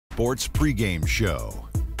Sports pregame show.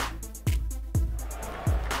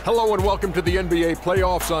 Hello and welcome to the NBA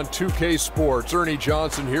playoffs on 2K Sports. Ernie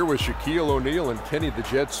Johnson here with Shaquille O'Neal and Kenny the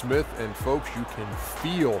Jet Smith. And folks, you can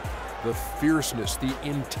feel the fierceness, the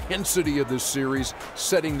intensity of this series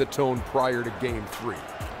setting the tone prior to Game 3.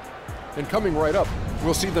 And coming right up,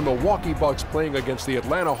 we'll see the Milwaukee Bucks playing against the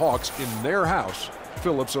Atlanta Hawks in their house,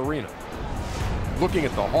 Phillips Arena. Looking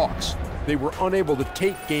at the Hawks, they were unable to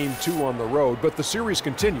take Game 2 on the road, but the series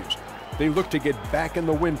continues. They look to get back in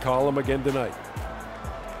the win column again tonight.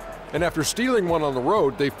 And after stealing one on the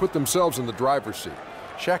road, they've put themselves in the driver's seat.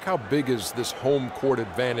 Shaq, how big is this home court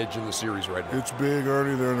advantage in the series right now? It's big,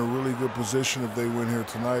 Ernie. They're in a really good position if they win here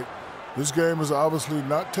tonight. This game is obviously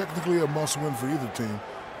not technically a must-win for either team,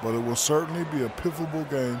 but it will certainly be a pivotal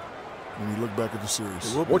game when you look back at the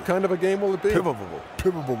series. What kind of a game will it be? Pivotal.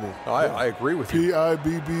 Pivotal. I agree with you.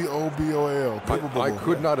 P-I-B-B-O-B-O-L. Pivotal. I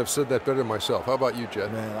could not have said that better myself. How about you,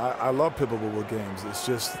 Jed? Man, I love pivotal games. It's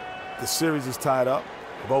just the series is tied up.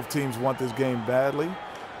 Both teams want this game badly.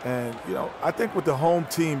 And, you know, I think with the home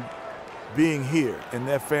team being here and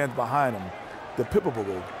their fans behind them, the pivotal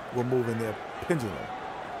will move in their pendulum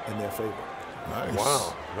in their favor. Nice.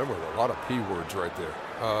 Wow. Remember, a lot of P words right there.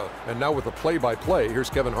 And now with the play-by-play,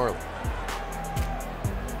 here's Kevin Harlan.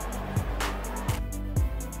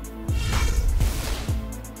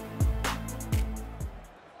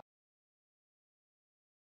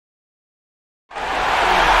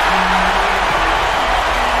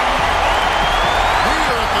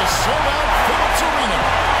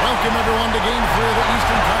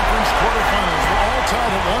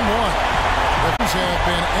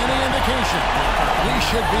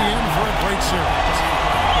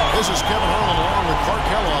 This is Kevin Harlan along with Clark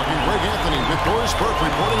Kellogg and Greg Anthony with Doris Burke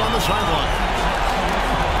reporting on the sideline.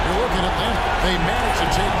 You're looking at them. They managed to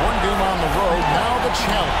take one game on the road. Now the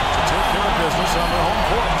challenge to take care of business on their home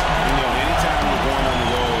court. You know, anytime you're going on the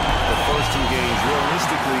road, the first two games,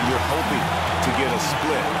 realistically, you're hoping to get a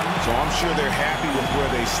split. So I'm sure they're happy with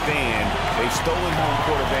where they stand. They've stolen home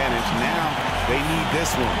court advantage. Now they need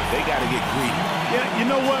this one. They got to get greedy. Yeah, you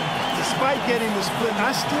know what? Despite getting the split, I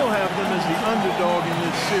still have them as the underdog in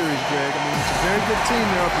this series, Greg. I mean, it's a very good team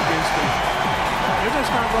they're up against. They're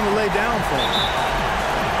just not going to lay down for them.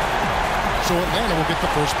 So Atlanta will get the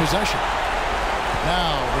first possession.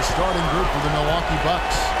 Now the starting group for the Milwaukee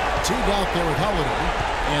Bucks. Teague out there with Holiday.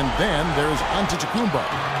 And then there's Antetokounmpo.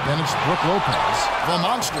 Then it's Brook Lopez. The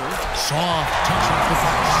Monster. Soft touch off the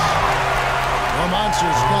face. The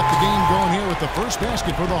Monsters got the game going here with the first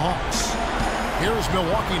basket for the Hawks. Here's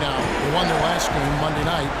Milwaukee now. They won their last game Monday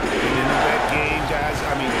night. And in that game, guys,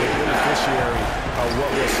 I mean, the beneficiary of what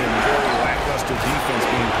was some very lackluster defense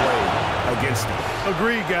being played against them.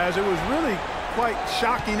 Agreed, guys. It was really quite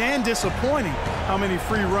shocking and disappointing how many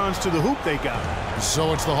free runs to the hoop they got. So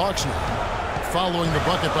it's the Hawks now, following the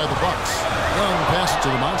bucket by the Bucks. Young pass it to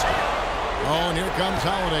the Monster. Oh, and here comes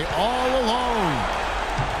Holiday all alone.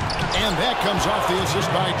 And that comes off the assist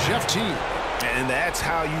by Jeff Teague. And that's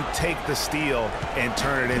how you take the steal and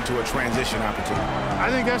turn it into a transition opportunity.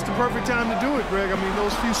 I think that's the perfect time to do it, Greg. I mean,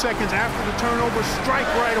 those few seconds after the turnover, strike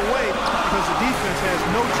right away because the defense has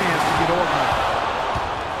no chance to get organized.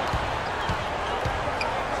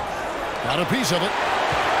 Got a piece of it.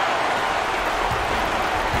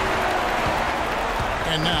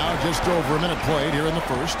 And now just over a minute played here in the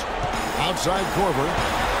first. Outside Korver.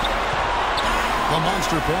 The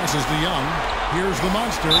Monster passes to Young. Here's the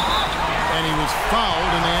Monster. And he was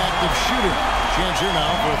fouled in the act of shooting. Chance here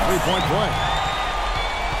now for a three-point play.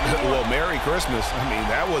 Well, Merry Christmas. I mean,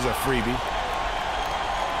 that was a freebie.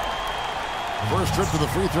 First trip to the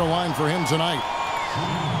free throw line for him tonight.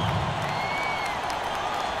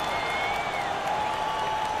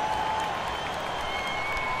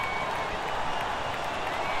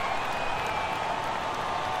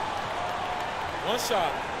 One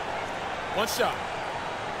shot. One shot.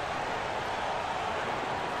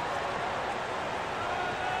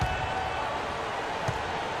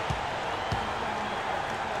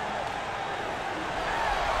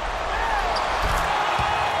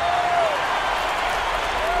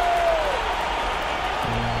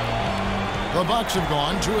 The Bucks have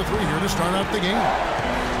gone 2 of 3 here to start out the game.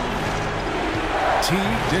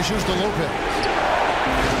 Teague dishes to Lopez.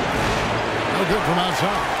 No good from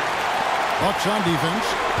outside. Bucks on defense.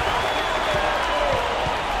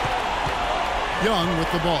 Young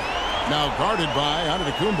with the ball. Now guarded by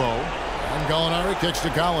Antetokounmpo. And Gallinari kicks to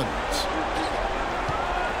Collins.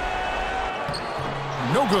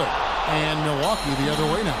 No good. And Milwaukee the other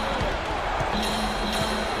way now.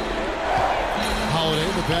 Holiday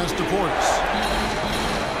the pass to Portis.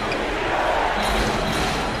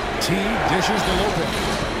 Teague dishes to Lopez.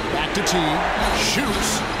 Back to Teague.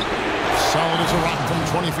 Shoots. Solid as a rock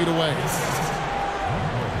from 20 feet away.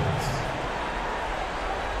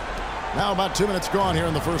 Now about 2 minutes gone here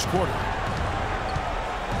in the first quarter.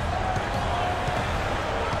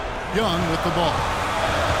 Young with the ball.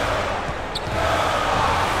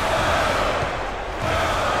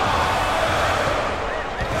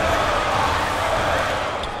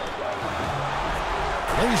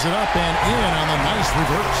 Lays it up and in on the nice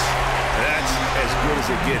reverse. That's as good as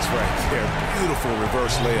it gets right there. Beautiful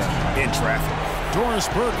reverse layup in traffic. Doris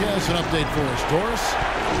Burke has an update for us. Doris?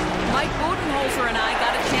 Mike Budenholzer and I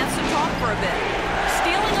got a chance to talk for a bit.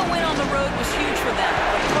 Stealing a win on the road was huge for them,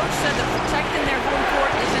 but Coach said that protecting their home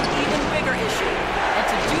court is an even bigger issue. And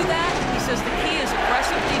to do that, he says the key is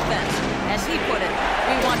aggressive defense. As he put it,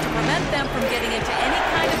 we want to prevent them from getting into any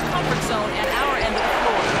kind of comfort zone at our end of the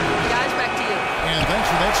floor. Guys, back to you. And thanks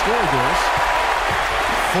for that story, Doris.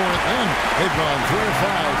 Fourth in. They've gone 3 of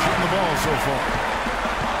 5 shooting the ball so far.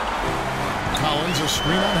 Collins a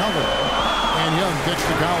screen on Howard. And Young gets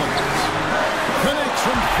to Collins. Connects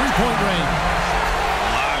from three-point range.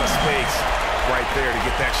 A lot of space right there to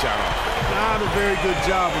get that shot off. Not a very good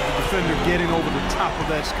job of the defender getting over the top of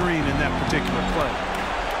that screen in that particular play.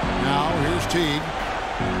 Now here's Teague.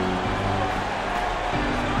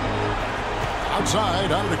 Outside,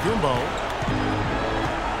 Antetokounmpo.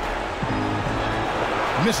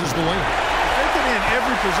 Misses the layup. If they could end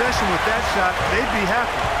every possession with that shot, they'd be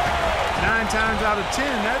happy. 9 times out of 10,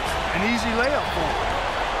 that's an easy layup for them.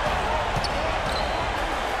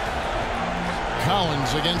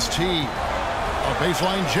 Collins against Teague. A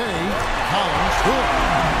baseline J. Collins. Good.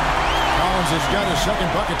 Collins has got his second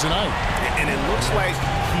bucket tonight. And it looks like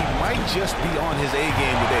he might just be on his A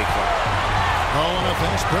game today, Clark. Oh, and a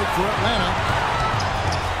fast break for Atlanta.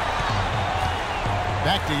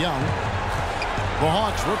 Back to Young. The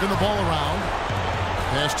Hawks working the ball around.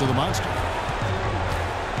 Pass to the Monster.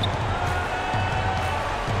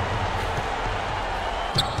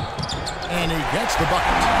 And he gets the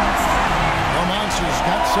bucket. The Monsters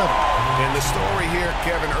got 7. And the story here,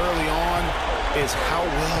 Kevin, early on is how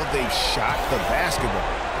well they've shot the basketball.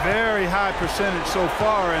 Very high percentage so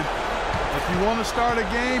far, and if you want to start a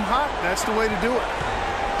game hot, that's the way to do it.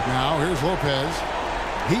 Now here's Lopez.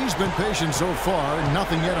 He's been patient so far,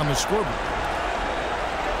 nothing yet on the scoreboard.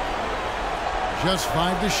 Just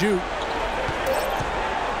 5 to shoot.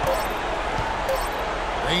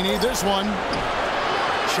 They need this one.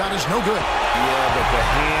 Shot is no good. Yeah, but the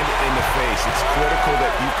hand in the face, it's critical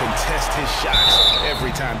that you contest his shots every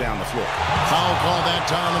time down the floor. Foul call that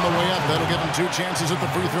time on the way up. That'll give him 2 chances at the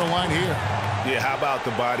free throw line here. Yeah, how about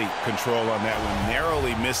the body control on that one?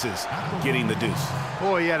 Narrowly misses getting the deuce.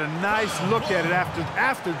 Boy, he had a nice look at it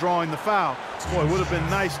after drawing the foul. Boy, it would have been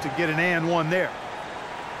nice to get an and one there.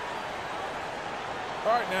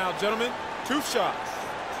 All right, now, gentlemen, 2 shots.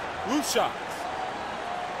 Loose shots.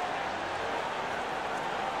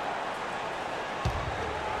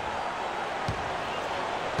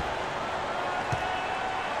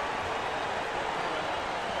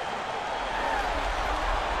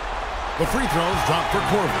 The free throws drop for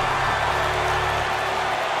Corbin.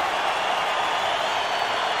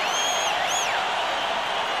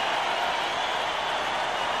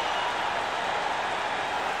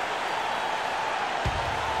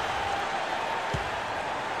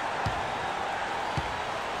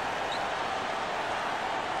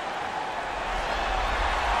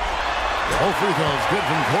 Both free throws good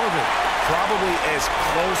from Corbin. Probably as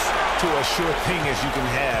close to a sure thing as you can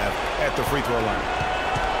have at the free throw line.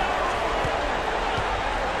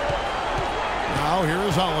 Now here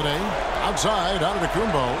is Holiday. Outside,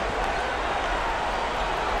 Antetokounmpo.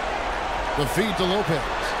 The feed to Lopez.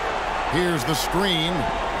 Here's the screen.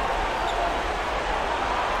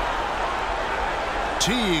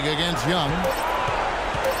 Teague against Young.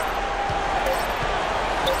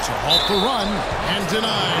 To halt the run and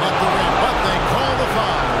denied at the rim, but they call the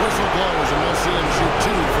foul. Whistle blows and we'll see him shoot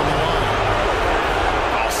 2 from the line.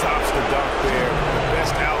 All stops the dunk there. The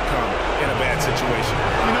best outcome in a bad situation.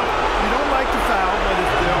 You know, you don't like the foul, but if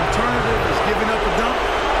the alternative is giving up a dunk,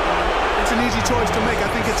 it's an easy choice to make. I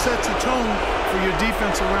think it sets a tone for your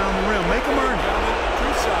defense around the rim. Make them earn it.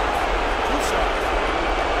 2 shots. 2 shots.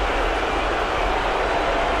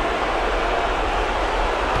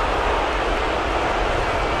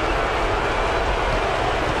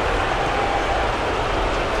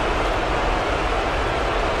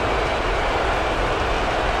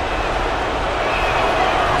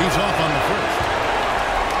 He's off on the first.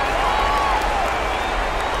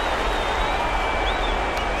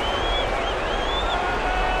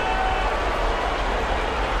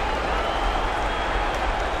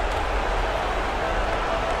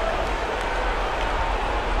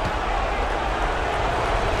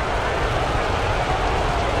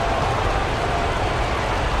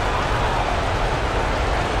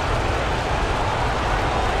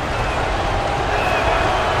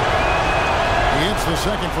 It's the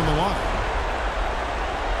second from the line.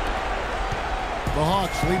 The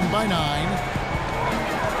Hawks leading by 9.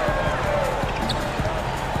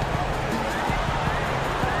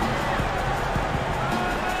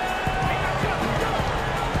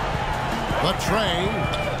 But Trey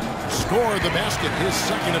scored the basket, his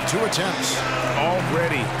second of 2 attempts.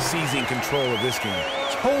 Already seizing control of this game.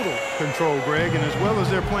 Total control, Greg, and as well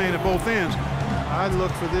as they're playing at both ends, I'd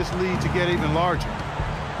look for this lead to get even larger.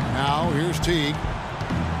 Now here's Teague.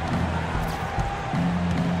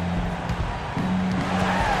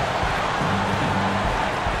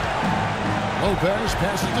 Lopez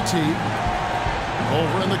passes to Teague.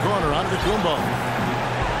 Over in the corner, onto Kumbo.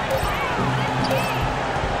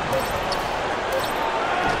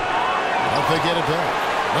 Up they get it back.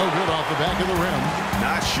 No good off the back of the rim.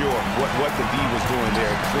 Not sure what the D was doing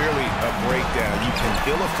there. Clearly a breakdown. You can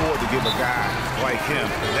ill afford to give a guy like him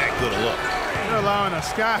that good a look. They're allowing a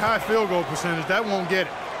sky-high field goal percentage. That won't get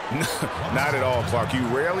it. Not at all, Clark. You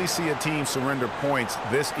rarely see a team surrender points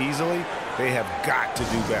this easily. They have got to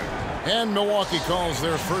do better. And Milwaukee calls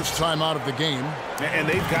their first time out of the game. And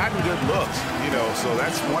they've gotten good looks, so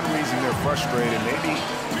that's one reason they're frustrated. Maybe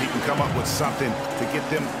he can come up with something to get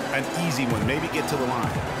them an easy one, maybe get to the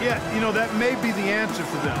line. Yeah, that may be the answer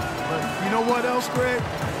for them. But you know what else, Greg?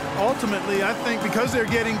 Ultimately, I think because they're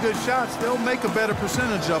getting good shots, they'll make a better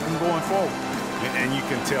percentage of them going forward. And you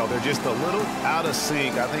can tell they're just a little out of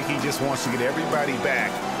sync. I think he just wants to get everybody back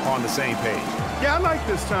on the same page. Yeah, I like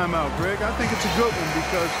this timeout, Greg. I think it's a good one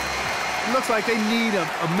because it looks like they need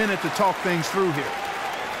a minute to talk things through here.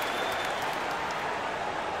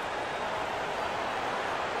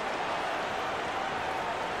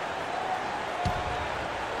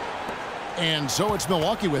 And so it's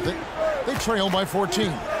Milwaukee with it. They trail by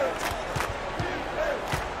 14.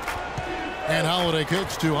 And Holiday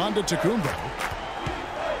kicks to Antetokounmpo.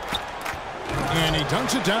 And he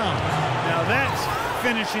dunks it down. Now that's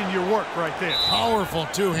finishing your work right there. Powerful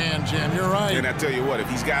two-hand jam. You're right. And I tell you what, if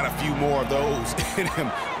he's got a few more of those in him,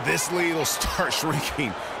 this lead will start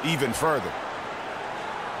shrinking even further.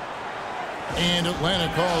 And Atlanta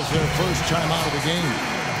calls their first time out of the game.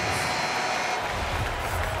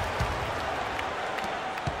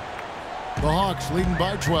 The Hawks leading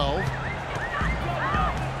by 12.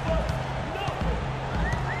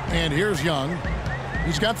 And here's Young.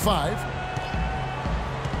 He's got 5.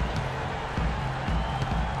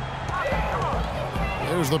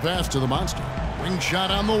 There's the pass to the monster. Wing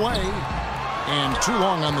shot on the way. And too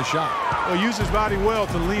long on the shot. Well, use his body well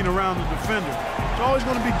to lean around the defender. It's always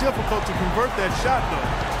going to be difficult to convert that shot, though.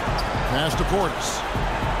 Pass to Portis.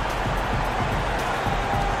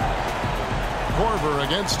 Korver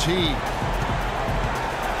against Teague.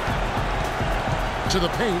 To the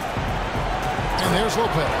paint. And there's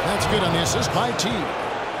Lopez. That's good on the assist by Teague.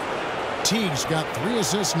 Teague's got 3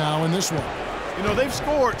 assists now in this one. They've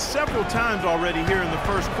scored several times already here in the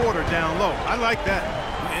first quarter down low. I like that.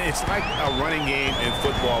 It's like a running game in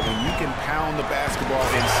football. When you can pound the basketball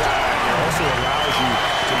inside, it also allows you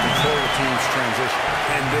to control the team's transition.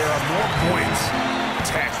 And there are more points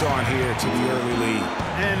tacked on here to the early lead.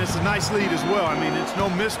 And it's a nice lead as well. I mean, it's no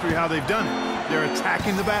mystery how they've done it. They're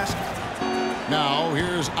attacking the basket. Now,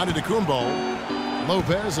 here's Antetokounmpo.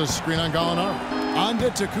 Lopez, a screen on Gallinari.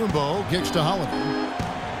 Antetokounmpo kicks to Holiday.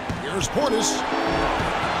 Here's Portis.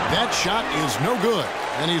 That shot is no good.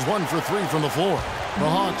 And he's 1 for 3 from the floor. The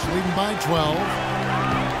Hawks leading by 12.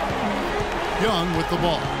 Young with the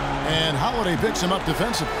ball. And Holiday picks him up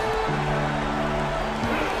defensively.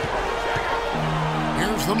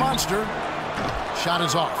 Here's the monster. Shot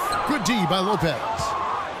is off. Good D by Lopez.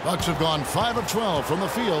 Bucks have gone 5 of 12 from the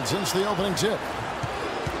field since the opening tip.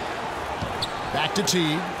 Back to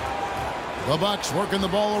Teague. The Bucks working the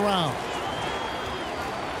ball around.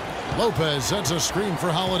 Lopez sets a screen for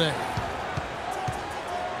Holiday.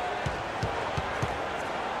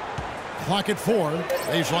 Clock at 4.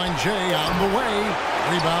 Baseline J on the way.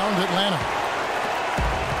 Rebound Atlanta.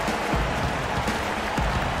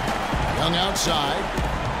 Young outside.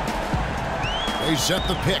 They set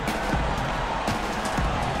the pick.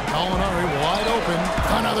 Gallinari wide open.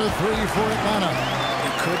 Another 3 for Atlanta.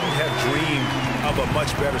 Couldn't have dreamed of a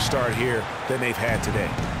much better start here than they've had today.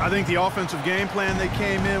 I think the offensive game plan they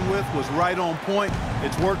came in with was right on point.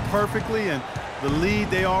 It's worked perfectly, and the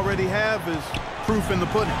lead they already have is proof in the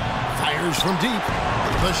pudding. Fires from deep.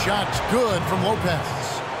 The shot's good from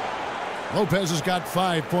Lopez. Lopez has got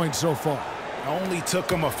 5 points so far. Only took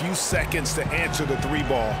them a few seconds to answer the 3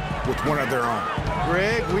 ball with one of their own.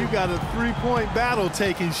 Greg, we've got a 3-point battle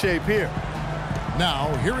taking shape here.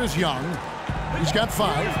 Now, here is Young. He's got 5.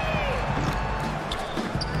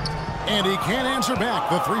 And he can't answer back.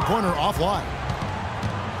 The 3-pointer offline.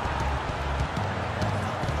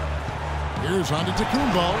 Here's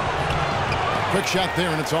Antetokounmpo. Quick shot there,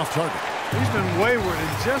 and it's off target. He's been wayward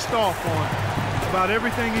and just off on about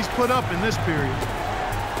everything he's put up in this period.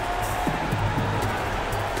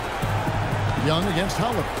 Young against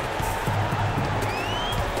Holiday.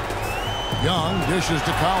 Young dishes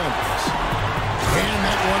to Collins. And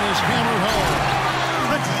that one is hammered home.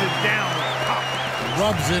 Punches it down.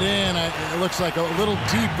 Rubs it in. It looks like a little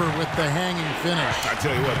deeper with the hanging finish. I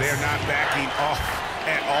tell you what, they're not backing off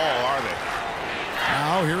at all, are they?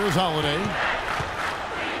 Now here is Holiday.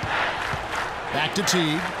 Back to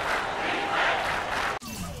Teague.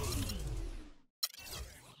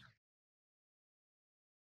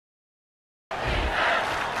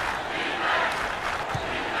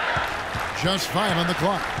 Just 5 on the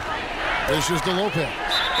clock. This is to Lopez.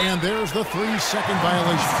 And there's the 3-second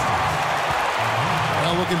violation.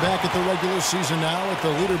 Now looking back at the regular season now at the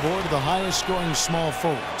leaderboard of the highest scoring small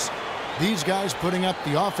forwards. These guys putting up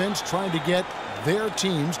the offense trying to get their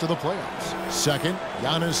teams to the playoffs. Second,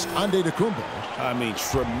 Giannis Antetokounmpo. I mean,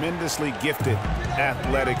 tremendously gifted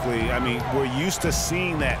athletically. I mean, we're used to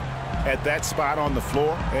seeing that at that spot on the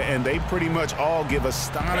floor, and they pretty much all give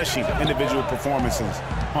astonishing individual performances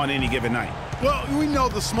on any given night. Well, we know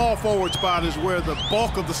the small forward spot is where the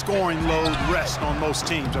bulk of the scoring load rests on most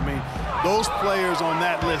teams. I mean, those players on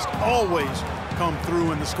that list always come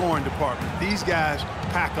through in the scoring department. These guys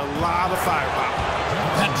pack a lot of firepower.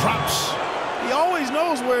 That drops. He always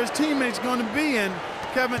knows where his teammate's going to be, and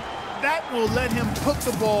Kevin, that will let him put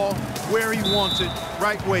the ball where he wants it,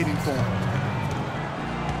 right waiting for him.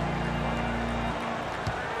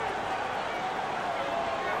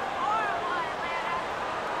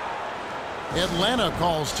 Atlanta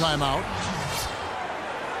calls timeout.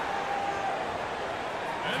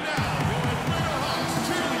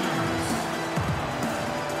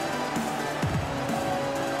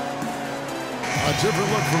 A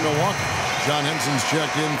different look from Milwaukee. John Henson's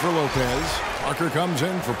checked in for Lopez. Parker comes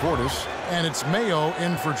in for Portis. And it's Mayo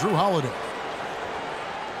in for Drew Holiday.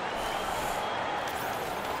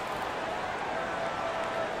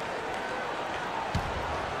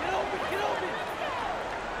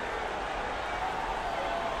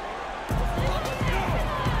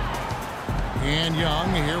 And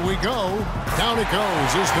Young, here we go. Down it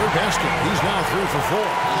goes. His third basket. He's now 3 for 4.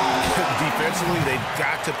 Defensively, they've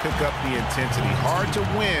got to pick up the intensity. Hard to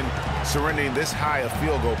win surrendering this high a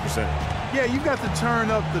field goal percentage. Yeah, you've got to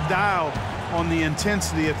turn up the dial on the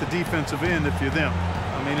intensity at the defensive end if you're them.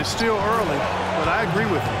 I mean, it's still early, but I agree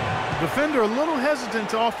with you. Defender a little hesitant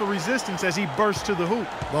to offer resistance as he bursts to the hoop.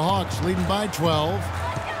 The Hawks leading by 12.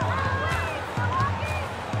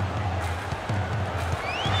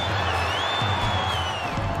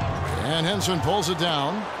 And Henson pulls it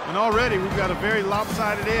down. And already we've got a very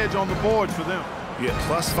lopsided edge on the board for them. Yeah,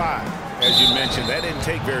 +5. As you mentioned, that didn't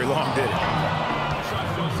take very long, did it?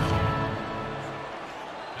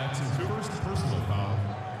 That's his first personal foul.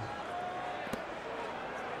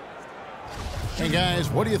 Hey guys,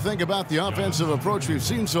 what do you think about the offensive approach we've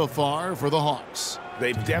seen so far for the Hawks?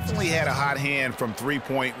 They've definitely had a hot hand from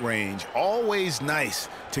three-point range. Always nice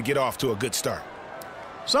to get off to a good start.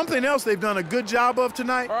 Something else they've done a good job of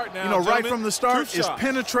tonight, Now, right from the start, is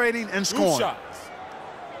penetrating and scoring. Shots.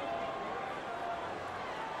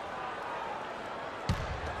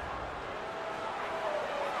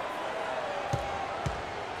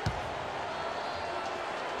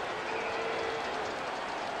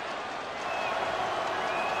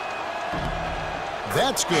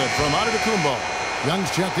 That's good from Antetokounmpo.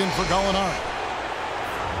 Young's checked in for Gallinari.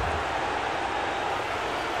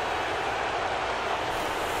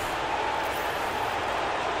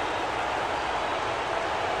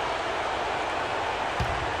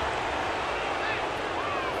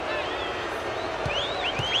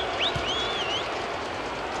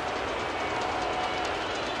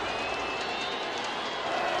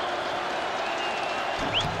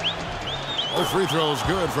 The free throw is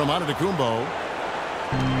good from Antetokounmpo.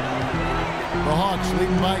 The Hawks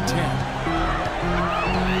leading by 10.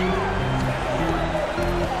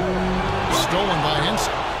 Stolen by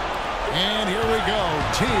Henson. And here we go.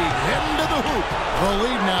 Teague heading to the hoop. The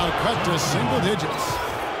lead now cut to single digits.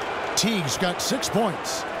 Teague's got 6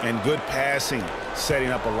 points. And good passing, setting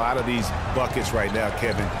up a lot of these buckets right now,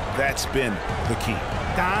 Kevin. That's been the key.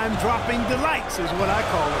 Dime-dropping delights is what I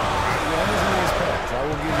call it. That is a nice pass. I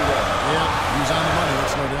will give you that. Yeah, he's on the money,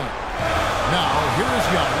 that's no doubt. Now, here is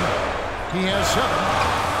Young. He has 7.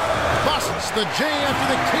 Busts the J after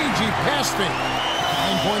the cagey pass fake.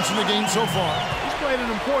 9 points in the game so far. He's played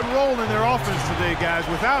an important role in their offense today, guys.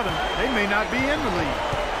 Without him, they may not be in the lead.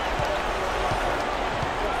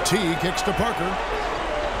 T kicks to Parker.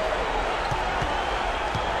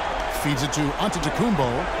 feeds it to Antetokounmpo.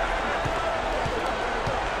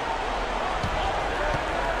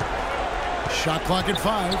 Shot clock at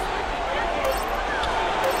 5.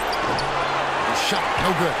 Shot,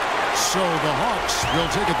 no good. So the Hawks will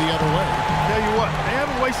take it the other way. Tell you what, they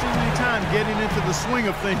haven't wasted any time getting into the swing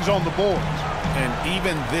of things on the boards. And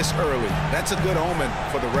even this early, that's a good omen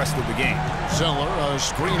for the rest of the game. Zeller, a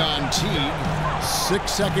screen on Teague.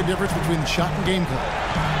 6-second difference between shot and game clock.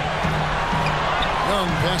 Young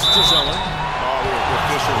pass to Zeller. Oh, the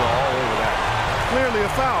officials are all over that. Clearly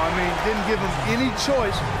a foul. I mean, didn't give him any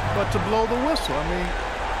choice but to blow the whistle. I mean,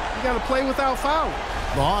 you got to play without fouling.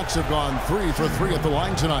 The Hawks have gone 3 for 3 at the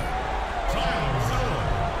line tonight.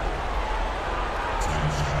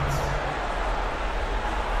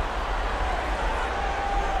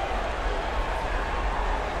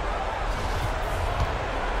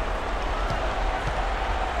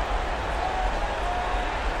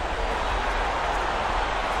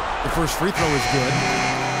 The first free throw is good.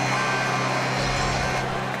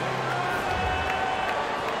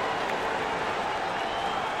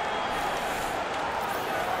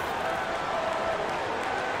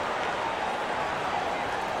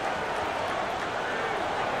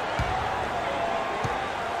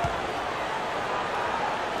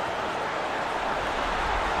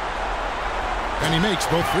 And he makes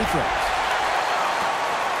both free throws.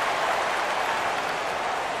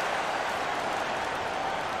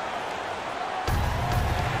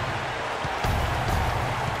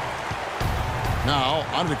 Now,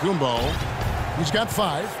 Antetokounmpo. He's got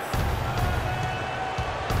 5.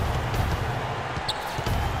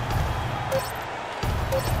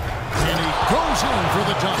 And he goes in for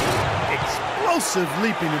the dunk. Explosive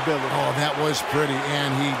leaping ability. Oh, that was pretty.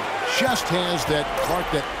 And he just has that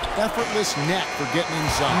effortless knack for getting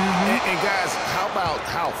inside. And guys, how about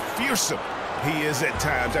how fearsome he is at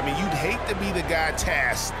times? I mean, you'd hate to be the guy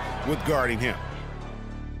tasked with guarding him.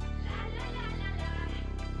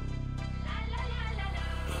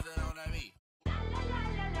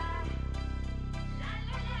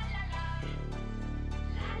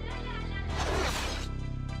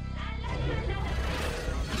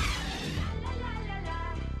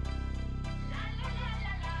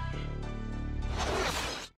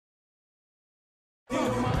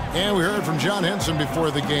 And we heard from John Henson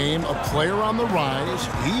before the game, a player on the rise.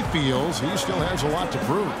 He feels he still has a lot to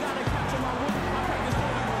prove.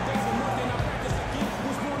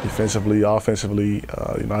 Defensively, offensively,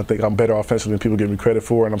 I think I'm better offensively than people give me credit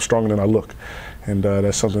for, and I'm stronger than I look. And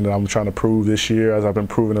that's something that I'm trying to prove this year, as I've been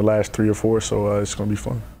proving the last 3 or 4, so it's going to be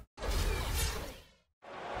fun.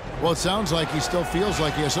 Well, it sounds like he still feels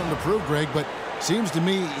like he has something to prove, Greg, but seems to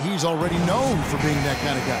me he's already known for being that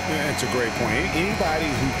kind of guy. Yeah, that's a great point. Anybody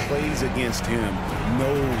who plays against him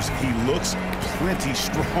knows he looks plenty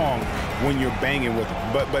strong when you're banging with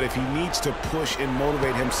him. But if he needs to push and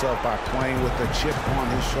motivate himself by playing with a chip on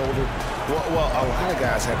his shoulder, well, a lot of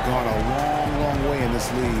guys have gone a long, long way in this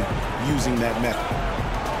league using that method.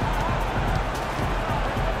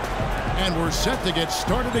 And we're set to get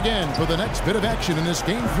started again for the next bit of action in this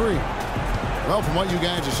Game 3. Well, from what you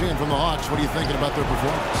guys are seeing from the Hawks, what are you thinking about their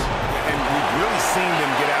performance? And we've really seen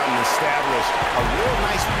them get out and establish a real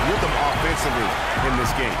nice rhythm offensively in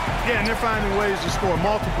this game. Yeah, and they're finding ways to score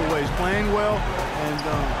multiple ways, playing well and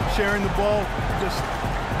sharing the ball, just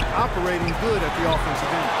operating good at the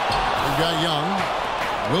offensive end. We've got Young.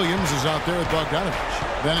 Williams is out there with Bogdanovich.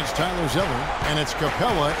 Then it's Tyler Zeller, and it's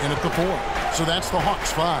Capella in at the 4. So that's the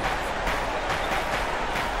Hawks 5.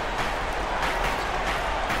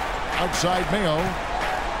 Outside Mayo.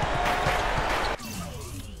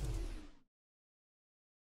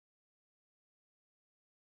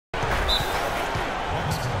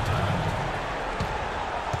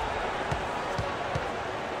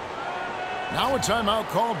 Now a timeout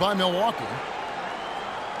called by Milwaukee.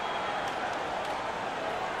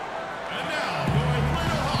 And now, going for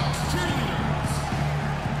the Hawks cheerleaders.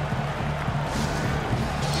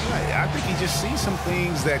 I think he just sees some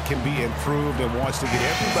things that can be improved and wants to get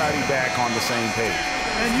everybody back on the same page.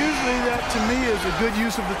 And usually that, to me, is a good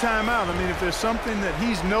use of the timeout. I mean, if there's something that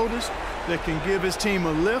he's noticed that can give his team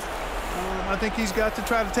a lift, I think he's got to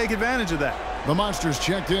try to take advantage of that. The Monsters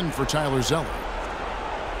checked in for Tyler Zeller.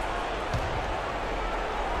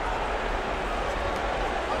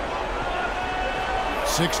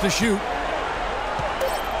 Six to shoot.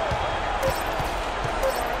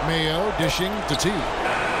 Mayo dishing to T.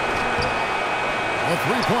 A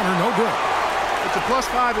three-pointer, no good. It's a +5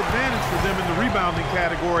 advantage for them in the rebounding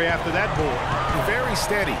category after that board. Very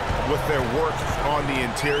steady with their work on the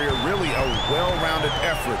interior. Really a well-rounded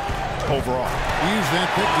effort overall. Use that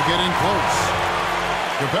pick to get in close.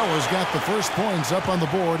 Capella's got the first points up on the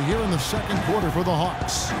board here in the second quarter for the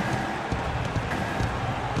Hawks.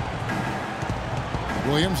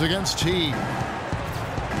 Williams against T.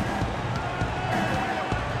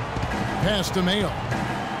 Pass to Mayo.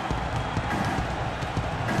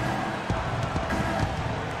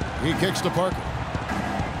 He kicks to Parker.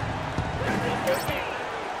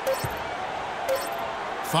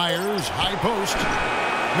 Fires, high post.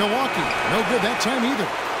 Milwaukee, no good that time either.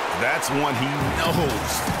 That's one he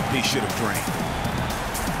knows he should have drained.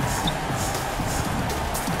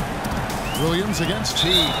 Williams against T.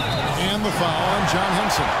 And the foul on John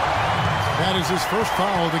Henson. That is his first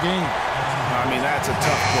foul of the game. I mean, that's a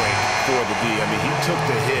tough break for the D. I mean, he took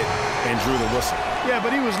the hit and drew the whistle. Yeah,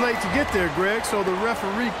 but he was late to get there, Greg, so the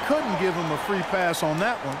referee couldn't give him a free pass on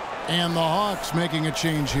that one. And the Hawks making a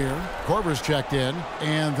change here. Korver's checked in,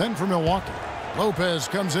 and then for Milwaukee. Lopez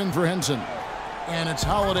comes in for Henson. And it's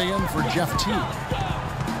Holiday in for Jeff T.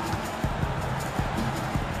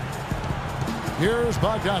 Here's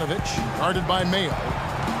Bogdanovich, guarded by Mayo.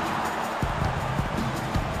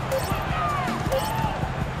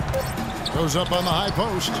 Goes up on the high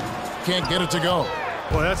post. Can't get it to go.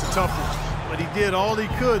 Boy, that's a tough one. But he did all he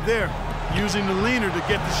could there, using the leaner to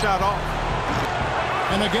get the shot off.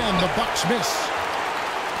 And again, the Bucks miss.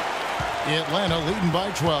 Atlanta leading by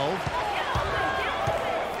 12.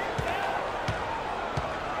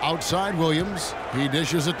 Outside Williams. He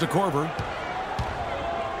dishes it to Korver.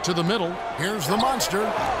 To the middle. Here's the monster.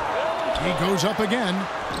 He goes up again.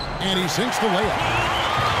 And he sinks the layup.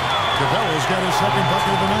 Capella's got his second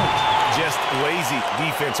bucket of the night. Just lazy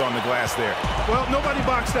defense on the glass there. Well, nobody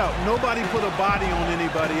boxed out. Nobody put a body on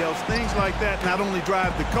anybody else. Things like that not only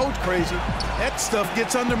drive the coach crazy, that stuff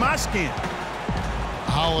gets under my skin.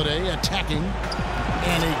 Holiday attacking,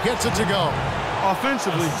 and he gets it to go.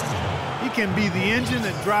 Offensively, he can be the engine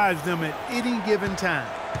that drives them at any given time.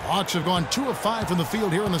 Hawks have gone 2 of 5 from the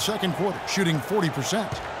field here in the second quarter, shooting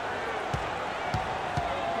 40%.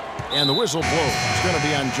 And the whistle blows. It's going to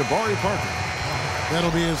be on Jabari Parker.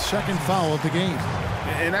 That'll be his second foul of the game.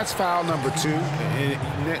 And that's foul number 2.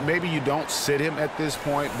 And maybe you don't sit him at this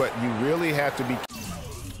point, but you really have to be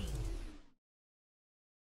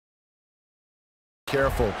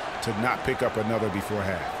careful to not pick up another before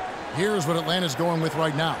half. Here's what Atlanta's going with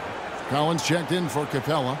right now. Collins checked in for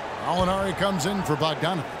Capella. Alinari comes in for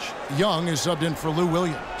Bogdanovich. Young is subbed in for Lou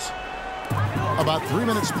Williams. About 3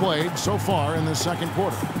 minutes played so far in the second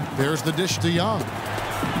quarter. There's the dish to Young.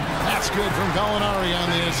 That's good from Gallinari on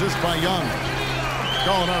the assist by Young.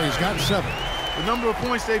 Gallinari's got 7. The number of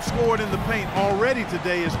points they've scored in the paint already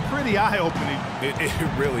today is pretty eye-opening.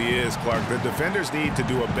 It really is, Clark. The defenders need to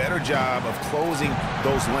do a better job of closing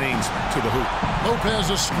those lanes to the hoop. Lopez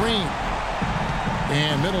a screen.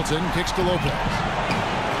 And Middleton kicks to Lopez.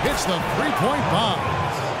 Hits the three-point bomb.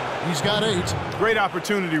 He's got 8. Great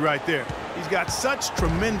opportunity right there. He's got such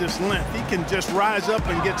tremendous length. He can just rise up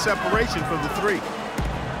and get separation from the 3.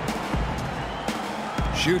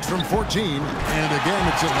 Shoots from 14, and again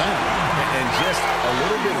it's Atlanta. And just a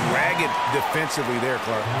little bit ragged defensively there,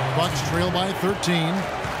 Clark. Bucks trail by 13.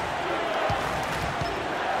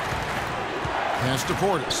 Pass to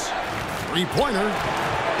Portis. Three-pointer.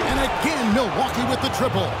 And again, Milwaukee with the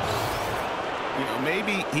triple. You know,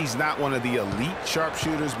 maybe he's not one of the elite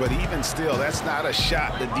sharpshooters, but even still, that's not a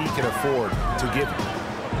shot that D can afford to give him.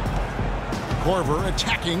 Korver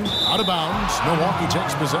attacking, out of bounds. Milwaukee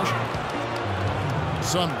takes possession.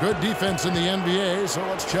 Some good defense in the NBA, so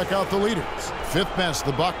let's check out the leaders. 5th best,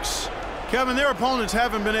 the Bucks. Kevin, their opponents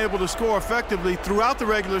haven't been able to score effectively throughout the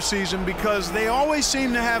regular season because they always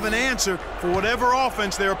seem to have an answer for whatever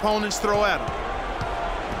offense their opponents throw at them.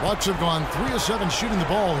 Bucks have gone 3 of 7 shooting the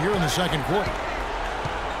ball here in the second quarter.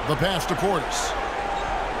 The pass to Portis.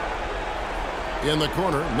 In the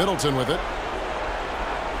corner, Middleton with it.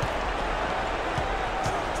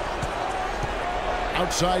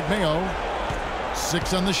 Outside Mayo.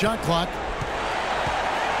 6 on the shot clock.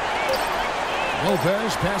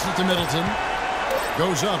 Lopez passes to Middleton.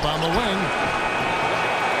 Goes up on the wing.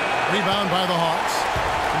 Rebound by the Hawks.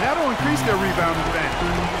 And that'll increase their rebound advantage.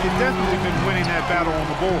 They've definitely been winning that battle on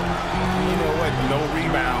the board. You know what? No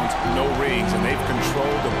rebounds, no rings, and they've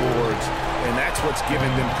controlled the boards, and that's what's given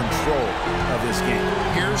them control of this game.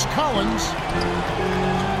 Here's Collins.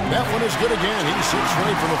 That one is good again. He shoots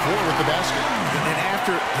right from the floor with the basket. And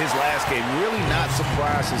after his last game, really not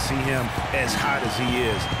surprised to see him as hot as he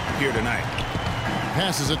is here tonight.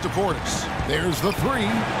 Passes it to Portis. There's the 3,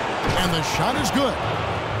 and the shot is good.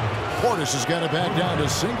 Portis has got it back down to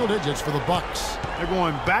single digits for the Bucks. They're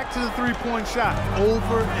going back to the three-point shot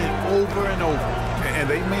over and over and over. And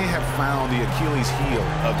they may have found the Achilles heel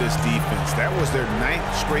of this defense. That was their 9th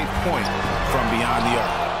straight point from beyond the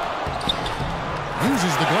arc.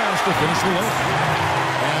 Uses the glass to finish the layup.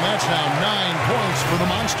 And that's now 9 points for the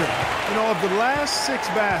Monster. You know, of the last 6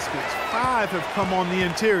 baskets, 5 have come on the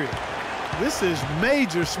interior. This is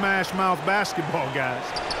major smash-mouth basketball, guys.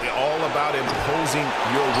 All about imposing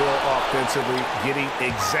your will offensively, getting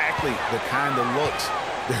exactly the kind of looks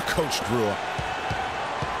their coach drew up.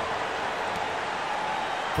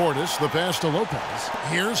 Portis, the pass to Lopez.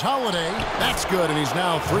 Here's Holiday. That's good, and he's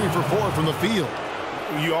now 3 for 4 from the field.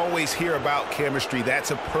 You always hear about chemistry.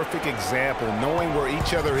 That's a perfect example, knowing where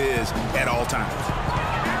each other is at all times.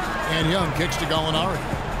 And Young kicks to Gallinari.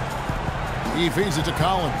 He feeds it to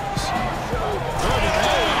Collins.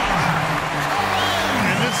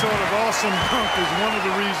 And this sort of awesome dunk is one of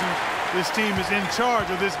the reasons this team is in charge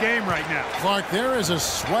of this game right now. Clark, there is a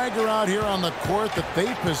swagger out here on the court that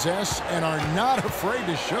they possess and are not afraid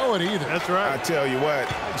to show it either. That's right. I tell you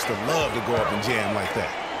what, I used to love to go up and jam like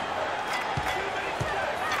that.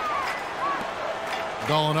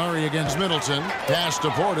 Gallinari against Middleton. Pass to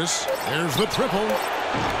Portis. There's the triple.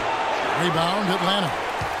 Rebound, Atlanta.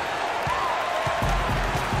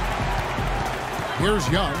 Here's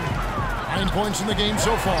Young. 9 points in the game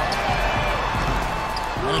so far.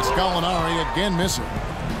 And it's Gallinari again missing.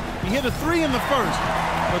 He hit a 3 in the first,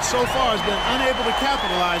 but so far has been unable to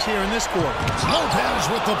capitalize here in this quarter. Lopez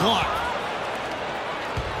with the block.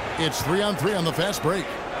 It's 3-on-3 on the fast break.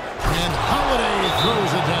 And Holiday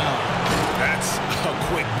throws it down. That's a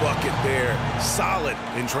quick bucket there. Solid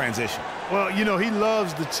in transition. Well, you know, he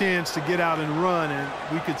loves the chance to get out and run, and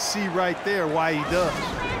we could see right there why he does.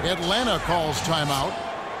 Atlanta calls timeout.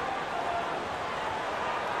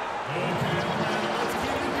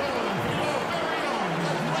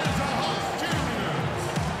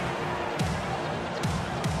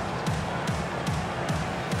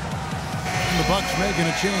 The Bucks making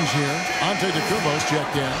a change here. Antetokounmpo's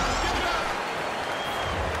checked in.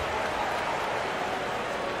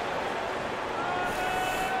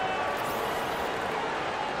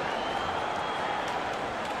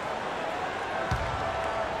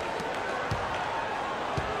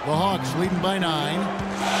 The Hawks leading by 9.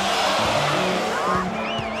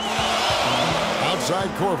 Outside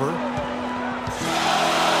Korver.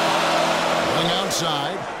 Going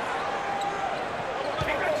outside.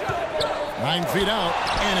 9 feet out,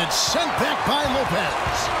 and it's sent back by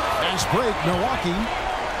Lopez. Fast break, Milwaukee,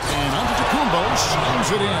 and Antetokounmpo slams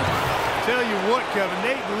it in. Tell you what, Kevin,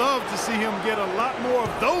 they'd love to see him get a lot more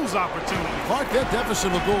of those opportunities. Clark, that deficit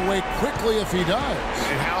will go away quickly if he does.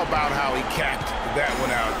 And how about how he capped that one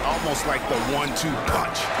out, almost like the 1-2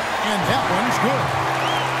 punch. And that one's good.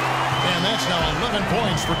 And that's now 11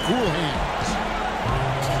 points for Cool Hands.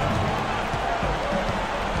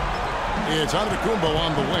 It's Antetokounmpo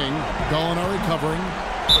on the wing. Gallinari covering.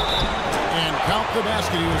 And count the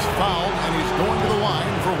basket. He was fouled, and he's going to the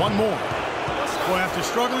line for one more. Boy, after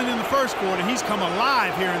struggling in the first quarter, he's come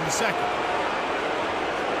alive here in the second.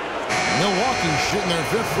 Milwaukee shooting their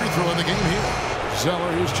 5th free throw of the game here.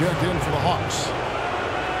 Zeller is checked in for the Hawks.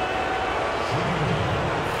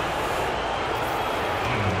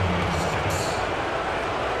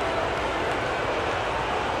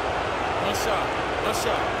 One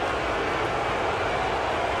shot.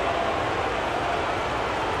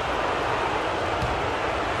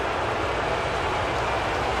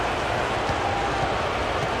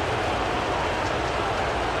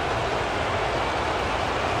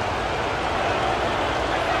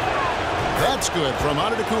 That's good from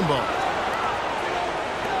Antetokounmpo.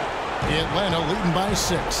 Atlanta leading by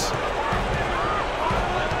 6.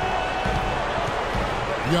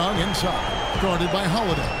 Young inside, guarded by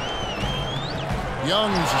Holiday.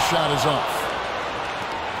 Young's shot is off.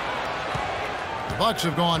 The Bucks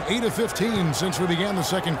have gone 8 of 15 since we began the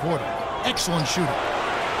second quarter. Excellent shooting.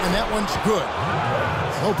 And that one's good.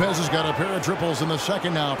 Lopez has got a pair of triples in the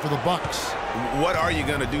second now for the Bucks. What are you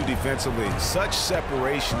going to do defensively? Such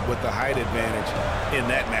separation with the height advantage in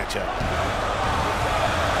that matchup.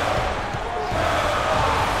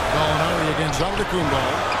 Gallinari against Antetokounmpo,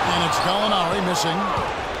 and it's Gallinari missing.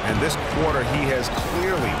 And this quarter, he has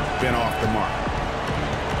clearly been off the mark.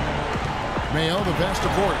 Mayo, the pass to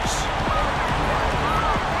Portis.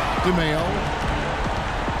 DeMayo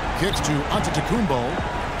kicks to Antetokounmpo.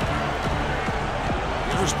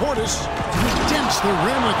 Here's Portis. He dents the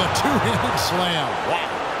rim with a 2-handed slam. Wow.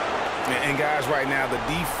 And guys, right now, the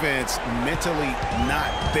defense mentally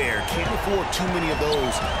not there. Can't afford too many of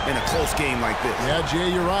those in a close game like this. Yeah,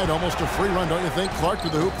 Jay, you're right. Almost a free run, don't you think? Clark to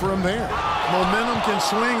the hoop for him there. Momentum can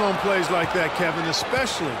swing on plays like that, Kevin,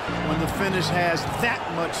 especially when the finish has that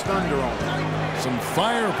much thunder on it. Some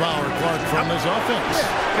firepower, Clark, from his offense. Yeah,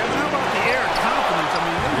 Kevin, how about the air confidence? I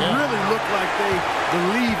mean, they really look like they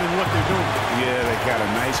believe in what they're doing. Yeah, they got a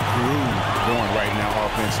nice groove going right now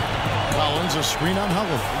offensively. Collins, a screen on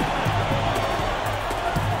Holiday.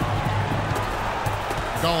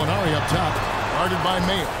 Gallinari up top, guarded by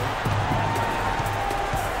Mayo.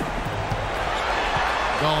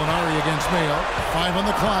 Gallinari against Mayo. 5 on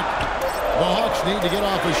the clock. The Hawks need to get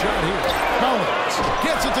off a shot here. Collins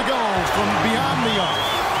gets it to go from beyond the arc.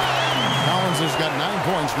 Collins has got 9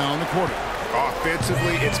 points now in the quarter.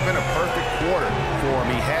 Offensively, it's been a perfect quarter for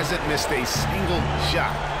him. He hasn't missed a single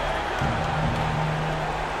shot.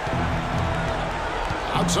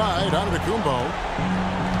 Outside, Antetokounmpo.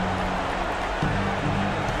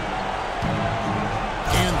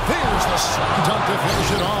 And there's the slam dunk to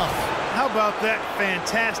finish it off. How about that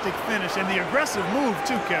fantastic finish and the aggressive move,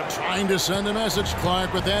 too, Kevin? Trying to send a message,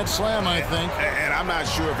 Clark, with that slam, I think. And I'm not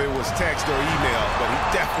sure if it was text or email, but he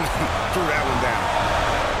definitely threw that one down.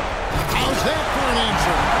 How's that for an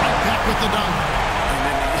answer? Right back with the dunk. And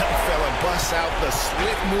then the young fella busts out the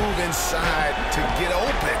split move inside to get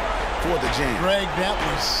open for the jam. Greg, that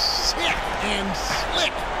was sick and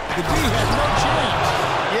slick. The D had no chance.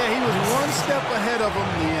 Yeah, he was one step ahead of him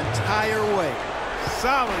the entire way.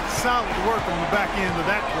 Solid work on the back end of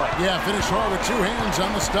that play. Yeah, finish hard with 2 hands on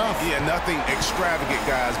the stuff. Yeah, nothing extravagant,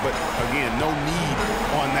 guys, but again, no need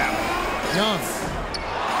on that one. Young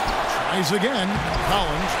tries again.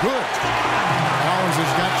 Collins, good. Collins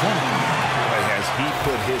has got 20. Boy, has he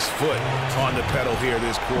put his foot on the pedal here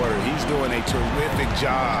this quarter. He's doing a terrific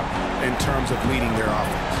job in terms of leading their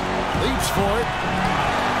offense. Leaps for it.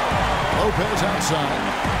 Lopez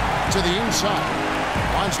outside to the inside.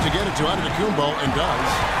 Wants to get it to Antetokounmpo and does.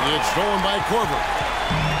 It's stolen by Korver.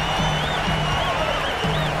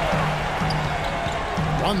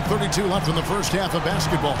 1:32 left in the first half of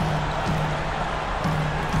basketball.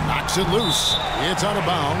 Knocks it loose. It's out of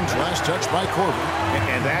bounds. Last touch by Korver.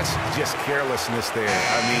 And that's just carelessness there.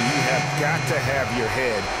 I mean, you have got to have your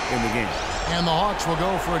head in the game. And the Hawks will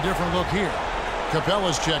go for a different look here.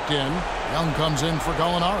 Capella's checked in. Young comes in for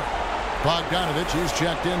Gallinari. Bogdanovich is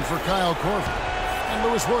checked in for Kyle Korver. And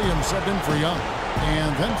Lewis Williams subbed in for Young.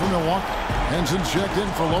 And then for Milwaukee, Henson's checked in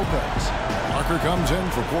for Lopez. Parker comes in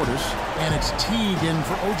for Portis. And it's Teague in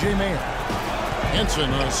for O.J. Mayer. Henson,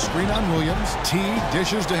 a screen on Williams. Teague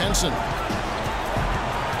dishes to Henson.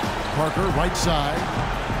 Parker, right side.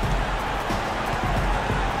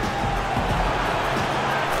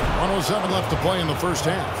 1:07 left to play in the first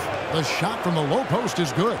half. The shot from the low post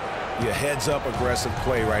is good. Yeah, heads-up aggressive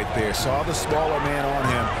play right there. Saw the smaller man on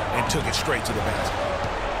him and took it straight to the basket.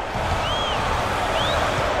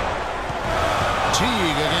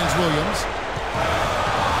 Teague against Williams.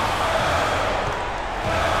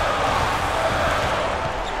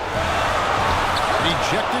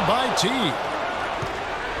 Rejected by Teague.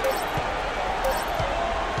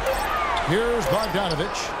 Here's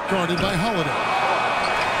Bogdanovich, guarded by Holiday.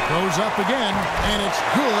 Goes up again, and it's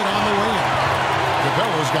good on the way in.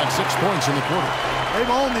 Capella's got 6 points in the quarter.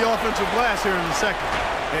 They've owned the offensive glass here in the second.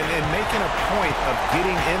 And making a point of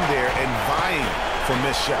getting in there and vying for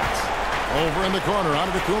missed shots. Over in the corner,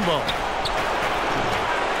 Antetokounmpo.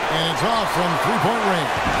 And it's off from three-point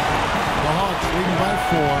range. The Hawks leading by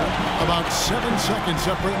 4. About 7 seconds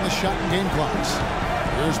separating the shot and game clocks.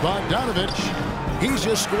 Here's Bogdanovich. He's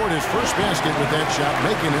just scored his first basket with that shot,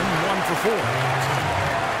 making him 1 for 4.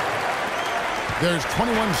 There's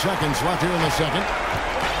 21 seconds left here in the second.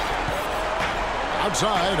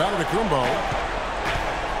 Outside, Antetokounmpo.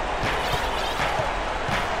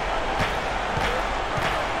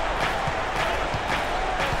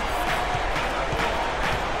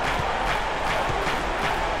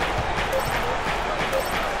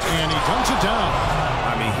 And he dunks it down.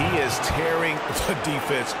 I mean, he is tearing the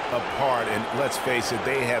defense apart. And let's face it,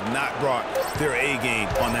 they have not brought their A game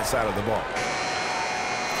on that side of the ball.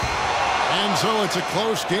 And so it's a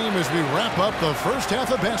close game as we wrap up the first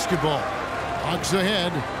half of basketball. Hawks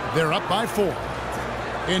ahead. They're up by 4.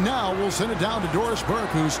 And now we'll send it down to Doris Burke,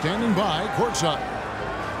 who's standing by courtside.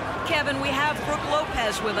 Kevin, we have Brooke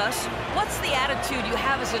Lopez with us. What's the attitude you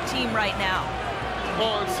have as a team right now?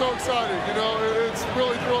 Oh, I'm so excited. You know, it's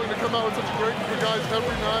really thrilling to come out with such a great group of guys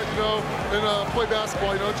every night, you know, and play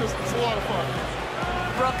basketball. You know, it's a lot of fun.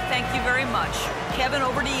 Brooke, thank you very much. Kevin,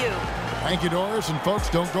 over to you. Thank you, Doris. And folks,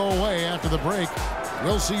 don't go away after the break.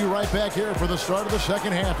 We'll see you right back here for the start of the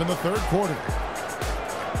second half in the third quarter.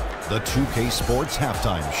 The 2K Sports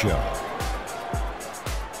Halftime Show.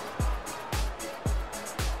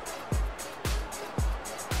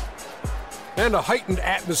 And a heightened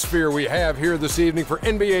atmosphere we have here this evening for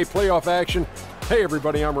NBA playoff action. Hey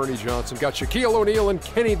everybody, I'm Ernie Johnson. Got Shaquille O'Neal and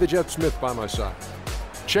Kenny the Jet Smith by my side.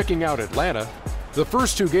 Checking out Atlanta, the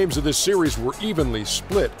first two games of this series were evenly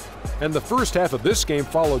split, and the first half of this game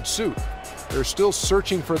followed suit. They're still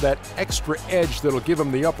searching for that extra edge that'll give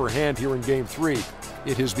them the upper hand here in Game 3.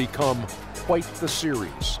 It has become quite the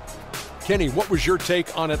series. Kenny, what was your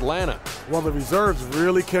take on Atlanta? Well, the reserves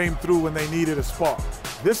really came through when they needed a spark.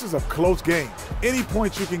 This is a close game. Any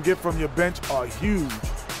points you can get from your bench are huge.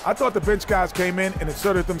 I thought the bench guys came in and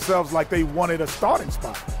inserted themselves like they wanted a starting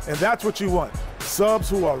spot. And that's what you want. Subs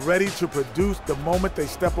who are ready to produce the moment they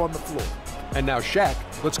step on the floor. And now, Shaq,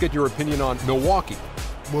 let's get your opinion on Milwaukee.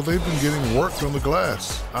 Well, they've been getting worked on the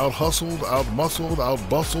glass. Out-hustled, out-muscled,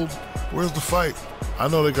 out-bustled. Where's the fight? I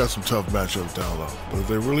know they got some tough matchups down low, but if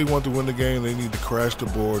they really want to win the game, they need to crash the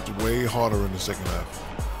boards way harder in the second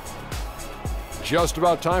half. Just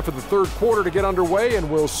about time for the third quarter to get underway, and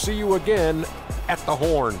we'll see you again at the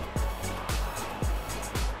Horn.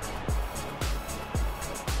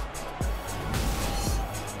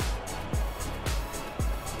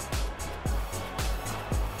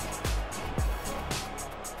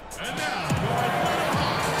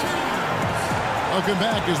 Welcome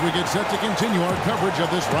back as we get set to continue our coverage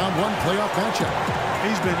of this round one playoff matchup.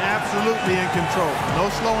 He's been absolutely in control. No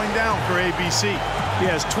slowing down for ABC. He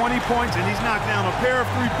has 20 points, and he's knocked down a pair of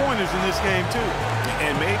three-pointers in this game, too.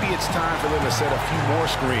 And maybe it's time for them to set a few more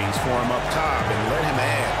screens for him up top and let him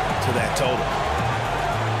add to that total.